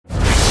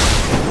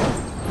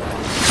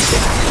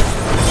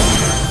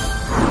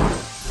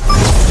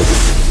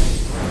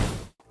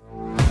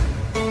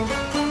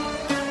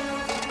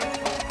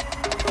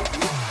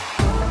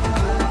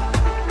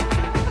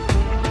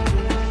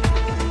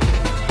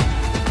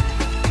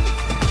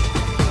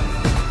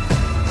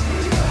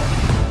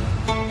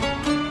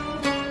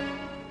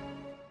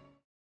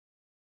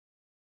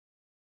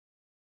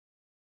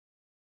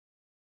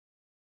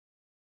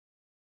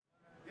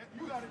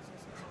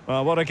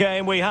Well, what a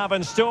game we have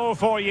in store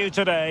for you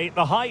today.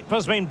 The hype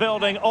has been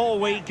building all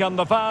week and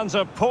the fans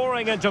are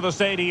pouring into the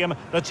stadium.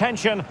 The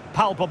tension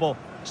palpable.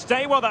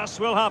 Stay with us.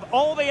 We'll have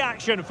all the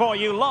action for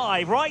you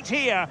live right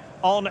here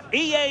on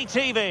EA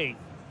TV.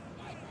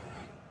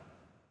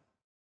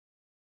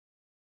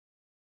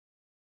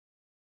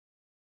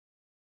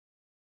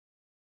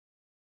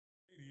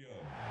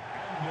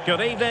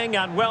 Good evening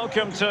and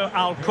welcome to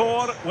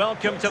Khor.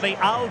 Welcome to the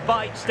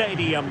Bayt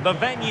Stadium, the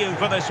venue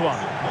for this one.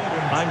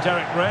 I'm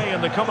Derek Ray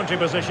in the commentary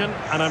position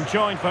and I'm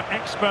joined for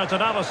expert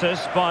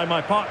analysis by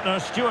my partner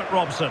Stuart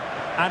Robson.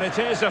 And it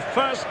is a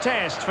first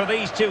test for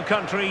these two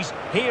countries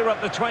here at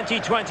the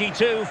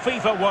 2022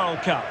 FIFA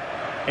World Cup.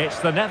 It's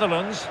the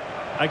Netherlands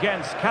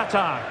against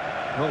Qatar.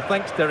 Well,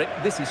 thanks, Derek.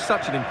 This is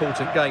such an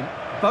important game.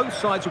 Both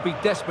sides will be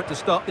desperate to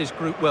start this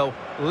group well.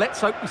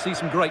 Let's hope we see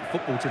some great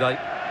football today.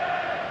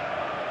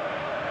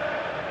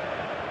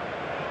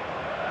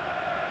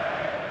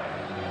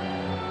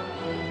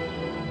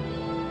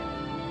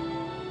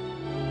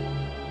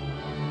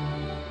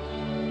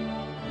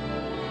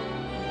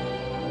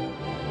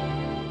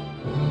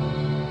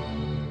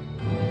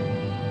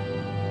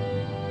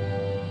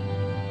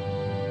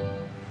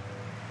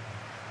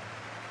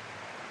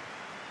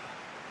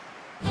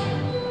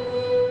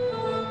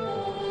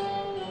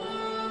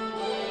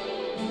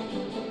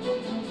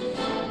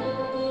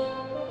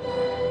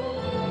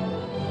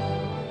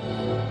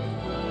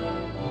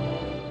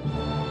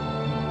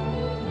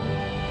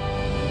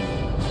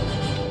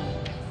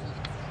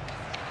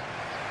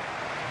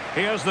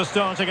 Here's the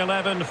starting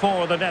 11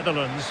 for the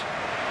Netherlands.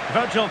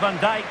 Virgil van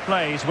Dijk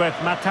plays with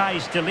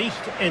Matthijs de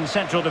Ligt in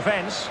central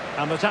defence.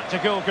 And the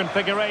tactical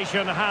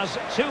configuration has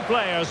two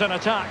players in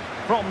attack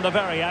from the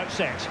very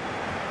outset.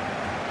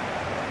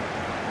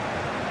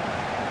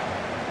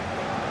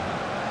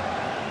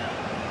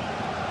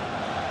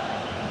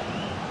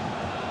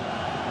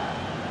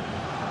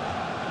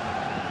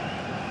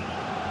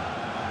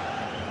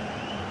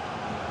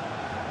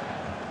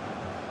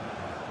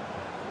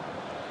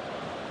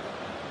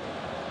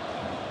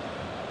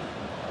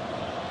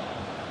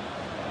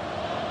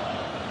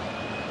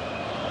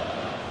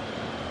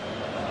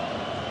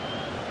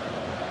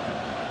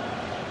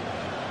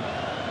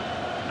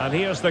 And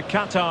here's the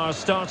Qatar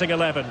starting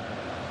 11.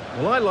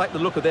 Well, I like the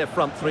look of their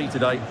front three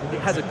today.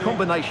 It has a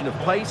combination of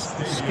pace,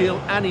 skill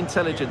and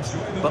intelligence.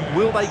 But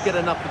will they get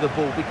enough of the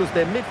ball? Because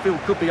their midfield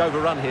could be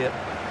overrun here.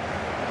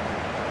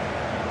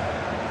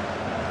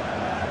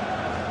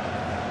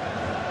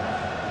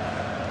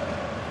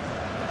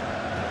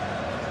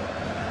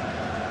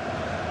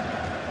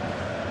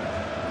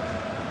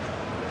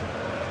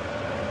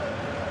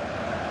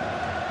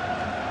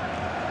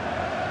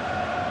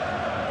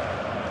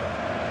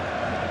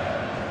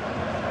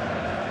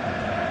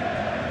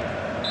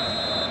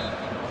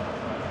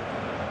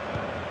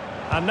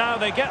 And now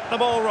they get the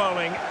ball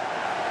rolling.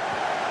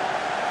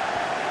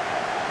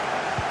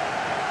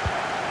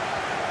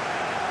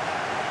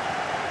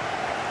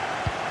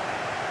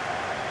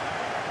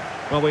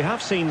 Well, we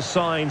have seen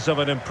signs of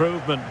an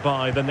improvement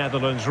by the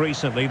Netherlands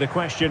recently. The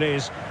question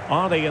is,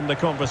 are they in the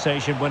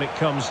conversation when it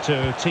comes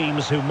to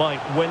teams who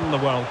might win the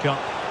World Cup?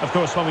 Of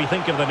course, when we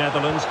think of the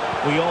Netherlands,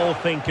 we all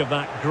think of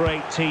that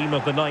great team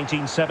of the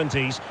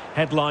 1970s,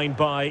 headlined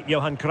by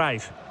Johan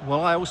Cruyff.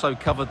 Well, I also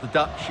covered the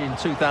Dutch in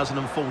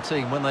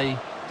 2014 when they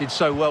did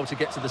so well to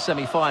get to the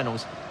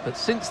semi-finals. But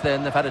since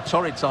then, they've had a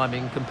torrid time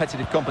in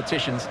competitive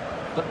competitions.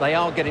 But they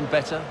are getting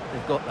better.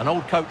 They've got an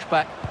old coach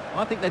back.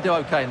 I think they do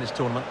okay in this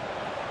tournament.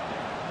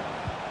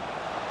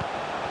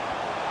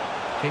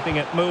 Keeping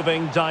it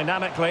moving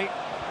dynamically.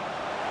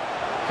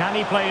 Can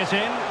he play it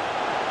in?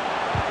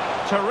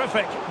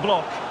 Terrific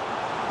block.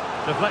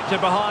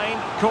 Deflected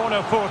behind.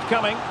 Corner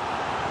forthcoming.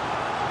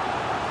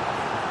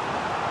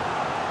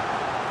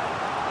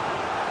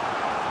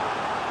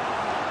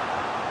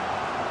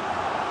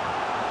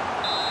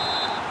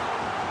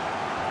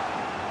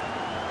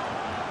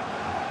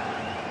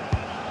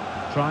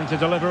 Trying to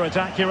deliver it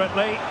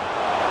accurately.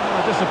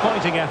 A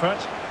disappointing effort,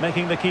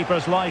 making the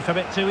keeper's life a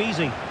bit too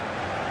easy.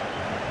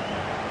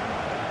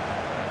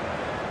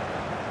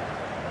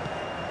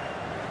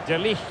 De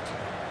Ligt.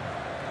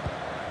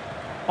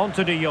 On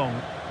to De Jong.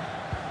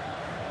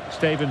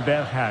 Steven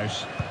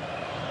Berghuis.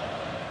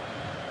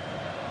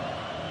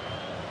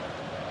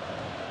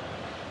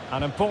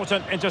 An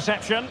important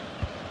interception.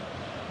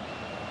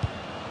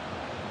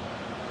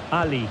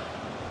 Ali.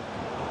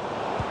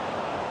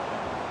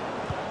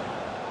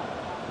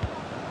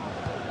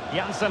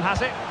 Janssen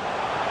has it.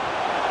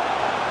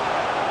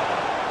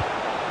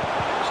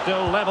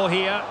 Still level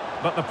here,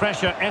 but the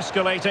pressure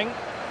escalating.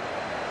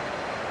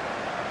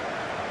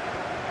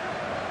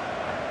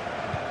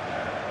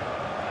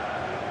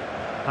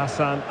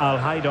 Hassan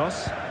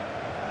Al-Haidos.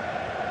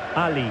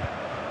 Ali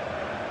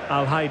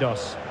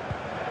Al-Haidos.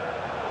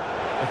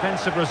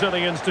 Defensive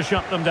Brazilians to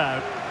shut them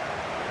down.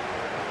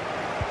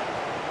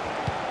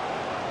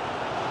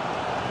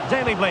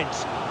 Daily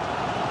Blitz.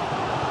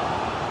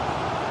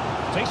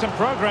 Decent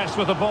progress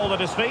with the ball at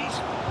his feet.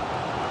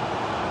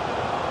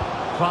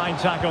 Fine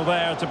tackle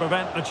there to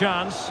prevent the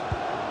chance.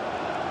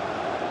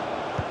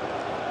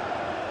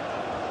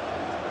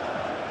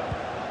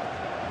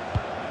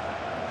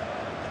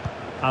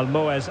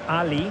 Almoez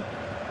Ali.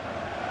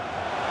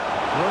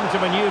 Room to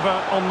manoeuvre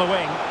on the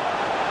wing.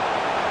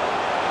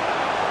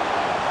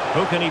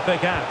 Who can he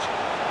pick out?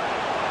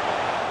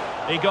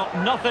 He got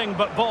nothing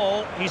but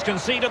ball. He's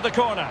conceded the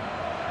corner.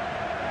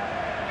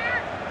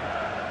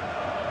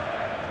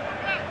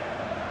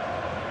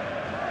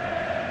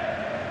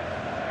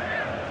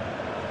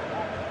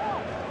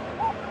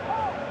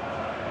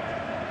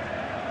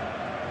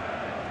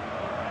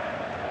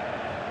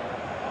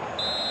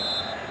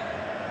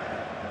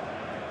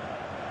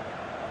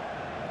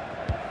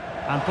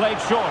 And played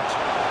short.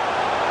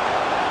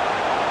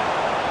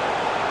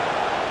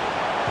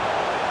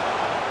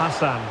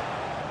 Hassan.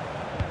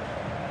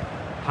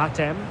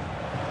 Hatem.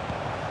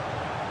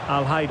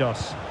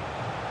 Al-Haidos.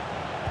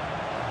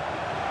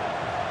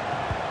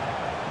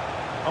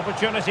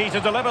 Opportunity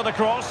to deliver the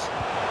cross.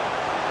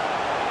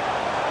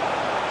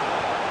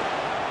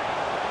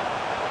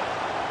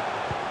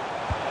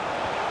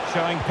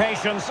 Showing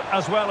patience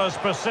as well as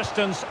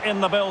persistence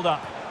in the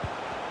build-up.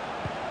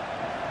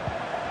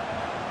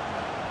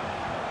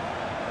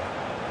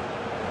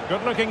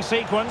 Good-looking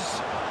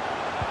sequence.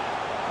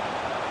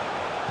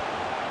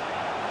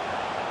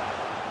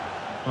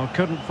 Well,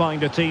 couldn't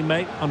find a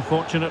teammate,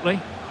 unfortunately.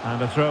 And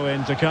a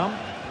throw-in to come.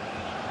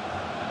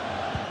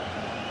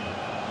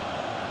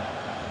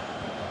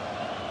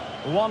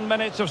 One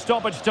minute of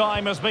stoppage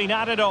time has been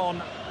added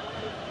on.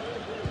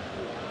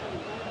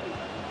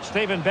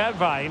 Steven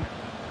Bergwijn.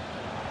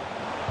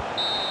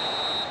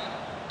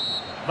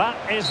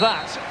 That is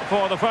that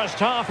for the first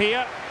half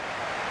here.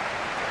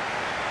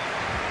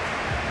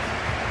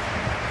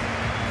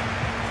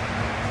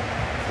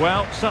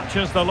 Well, such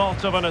is the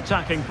lot of an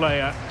attacking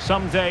player.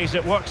 Some days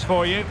it works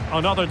for you,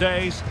 on other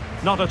days,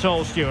 not at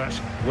all, Stuart.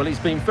 Well, he's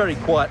been very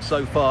quiet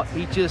so far.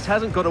 He just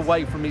hasn't got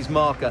away from his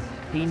marker.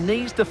 He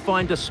needs to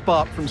find a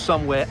spark from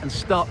somewhere and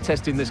start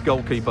testing this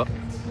goalkeeper.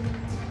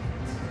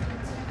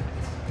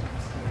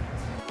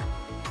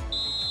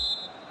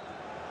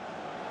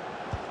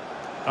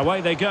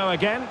 Away they go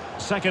again.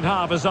 Second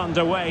half is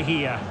underway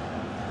here.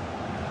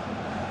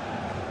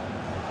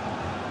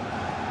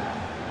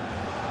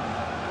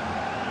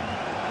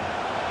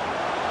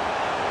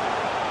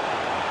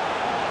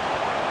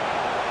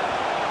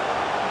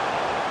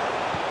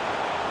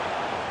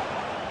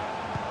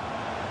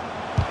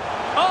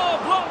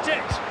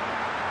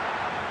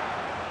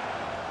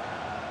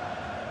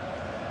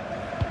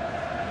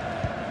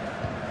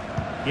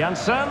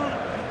 Janssen.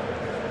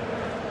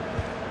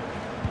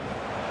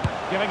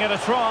 Giving it a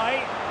try.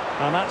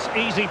 And that's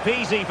easy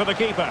peasy for the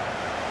keeper.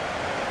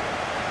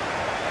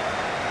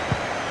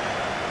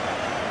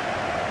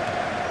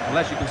 Well,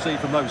 as you can see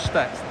from those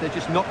stats, they're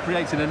just not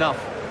creating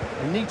enough.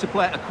 They need to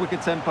play at a quicker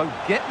tempo,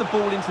 get the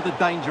ball into the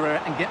danger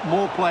area and get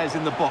more players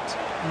in the box.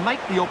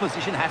 Make the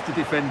opposition have to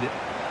defend it.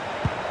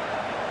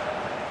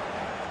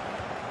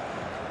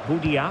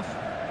 Boudiaf.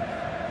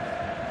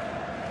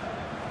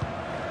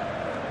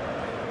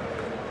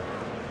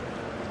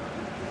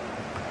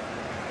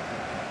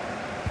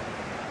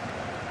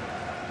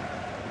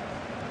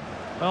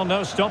 Well,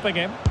 no stopping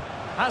him.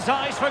 Has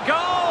eyes for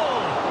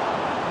goal!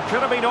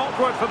 Could have been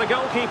awkward for the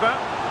goalkeeper.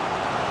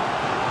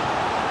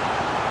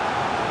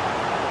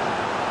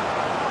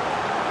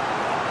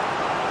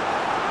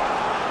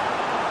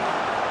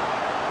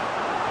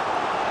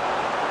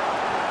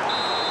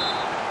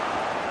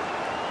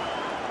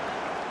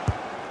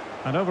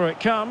 And over it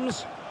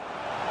comes.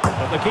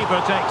 But the keeper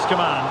takes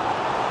command.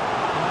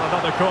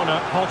 Another corner,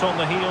 hot on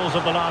the heels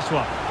of the last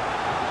one.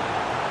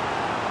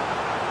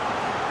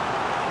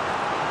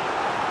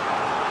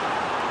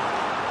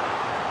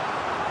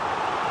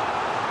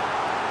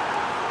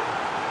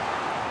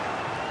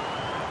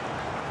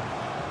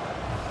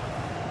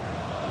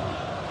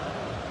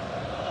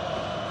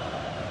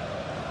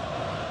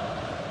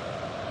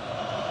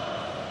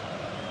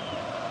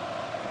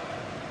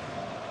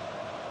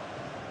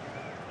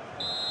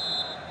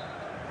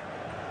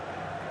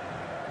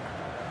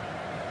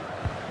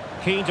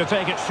 Keen to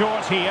take it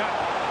short here.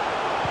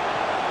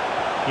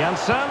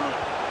 Janssen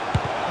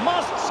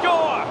must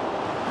score.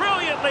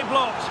 Brilliantly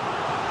blocked.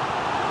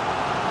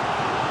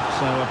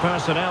 So a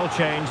personnel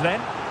change then.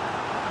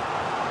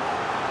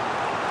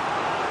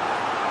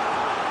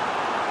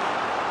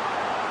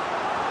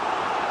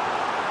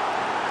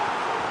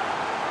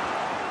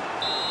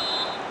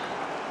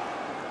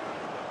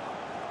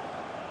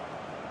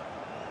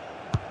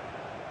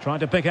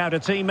 Trying to pick out a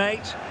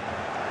teammate.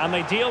 And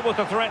they deal with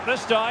the threat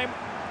this time.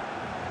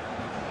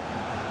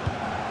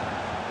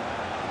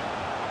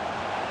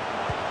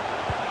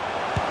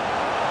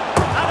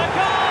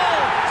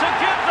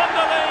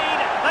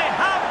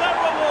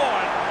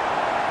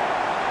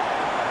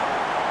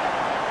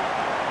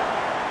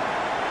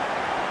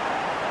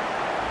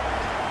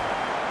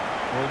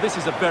 Well, this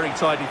is a very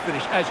tidy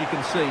finish, as you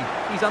can see.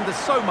 He's under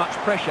so much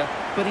pressure,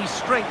 but his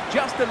strength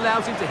just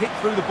allows him to hit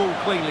through the ball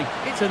cleanly.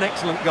 It's an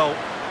excellent goal.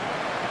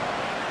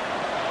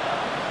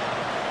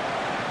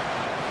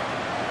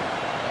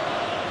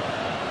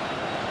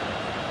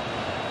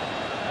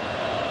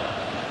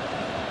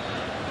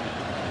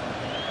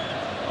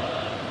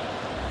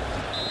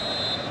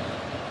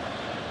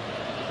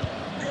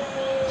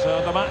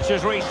 The match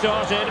has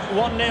restarted.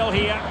 1-0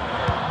 here.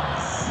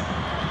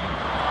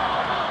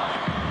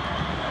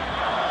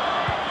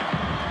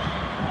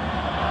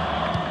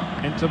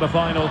 Into the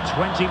final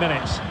 20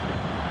 minutes.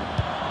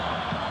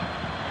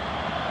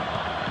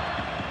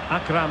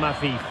 Akram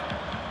Afif.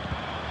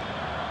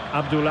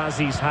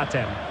 Abdulaziz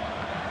Hatem.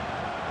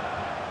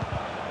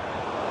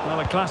 Well,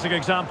 a classic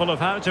example of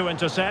how to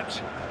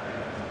intercept.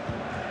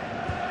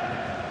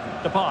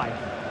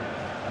 Depay.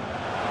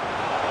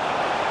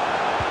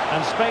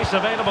 And space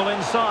available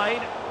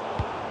inside.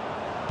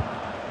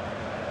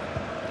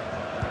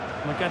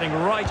 We're getting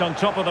right on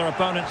top of their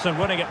opponents and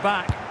winning it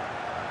back.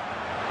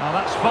 Well,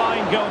 that's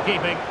fine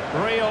goalkeeping.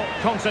 Real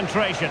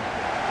concentration.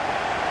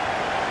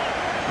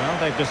 Well,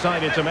 they've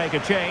decided to make a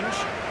change.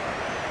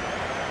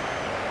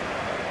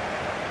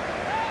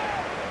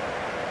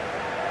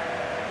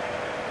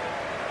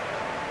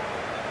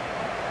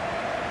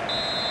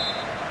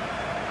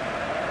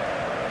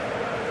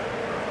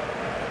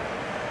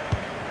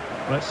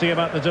 Let's see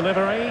about the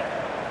delivery.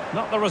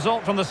 Not the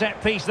result from the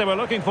set piece they were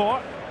looking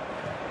for.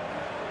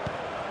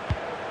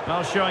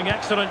 Well, showing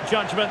excellent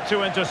judgment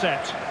to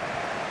intercept.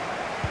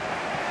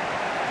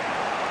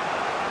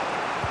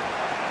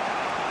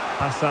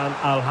 Hassan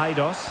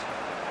Al-Haidos.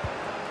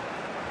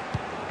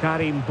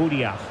 Karim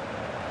Boudiaf.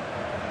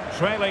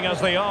 Trailing as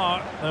they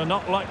are, they're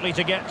not likely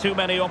to get too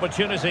many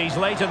opportunities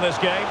late in this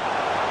game.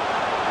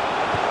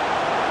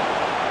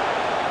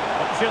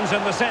 Options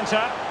in the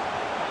centre.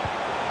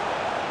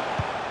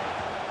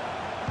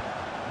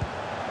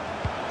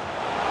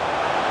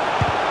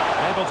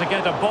 Able to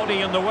get a body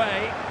in the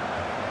way.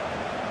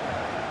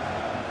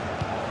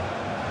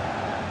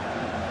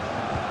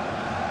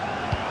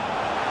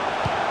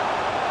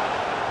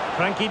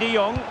 Frankie de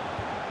Jong.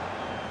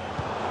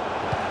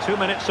 2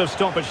 minutes of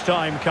stoppage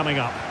time coming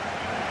up.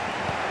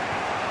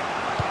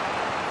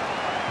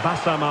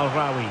 Bassam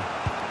Al-Rawi.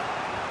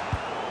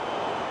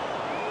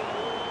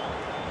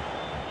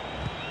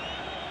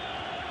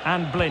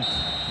 And Blint.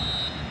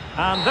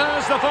 And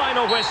there's the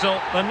final whistle.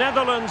 The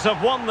Netherlands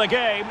have won the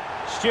game.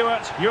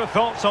 Stuart, your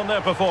thoughts on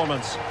their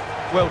performance?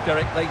 Well,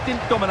 Derek, they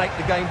didn't dominate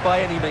the game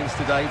by any means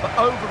today, but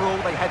overall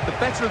they had the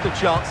better of the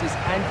chances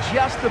and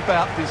just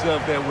about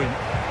deserved their win.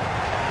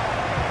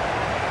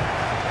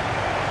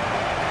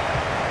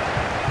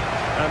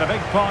 And a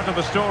big part of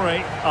the story,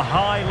 a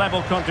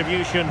high-level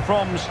contribution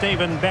from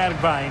Steven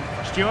Bergwijn.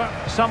 Stuart,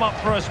 sum up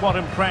for us what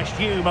impressed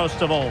you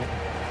most of all.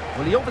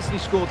 Well, he obviously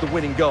scored the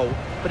winning goal,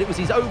 but it was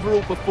his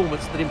overall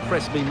performance that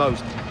impressed me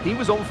most. He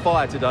was on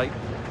fire today.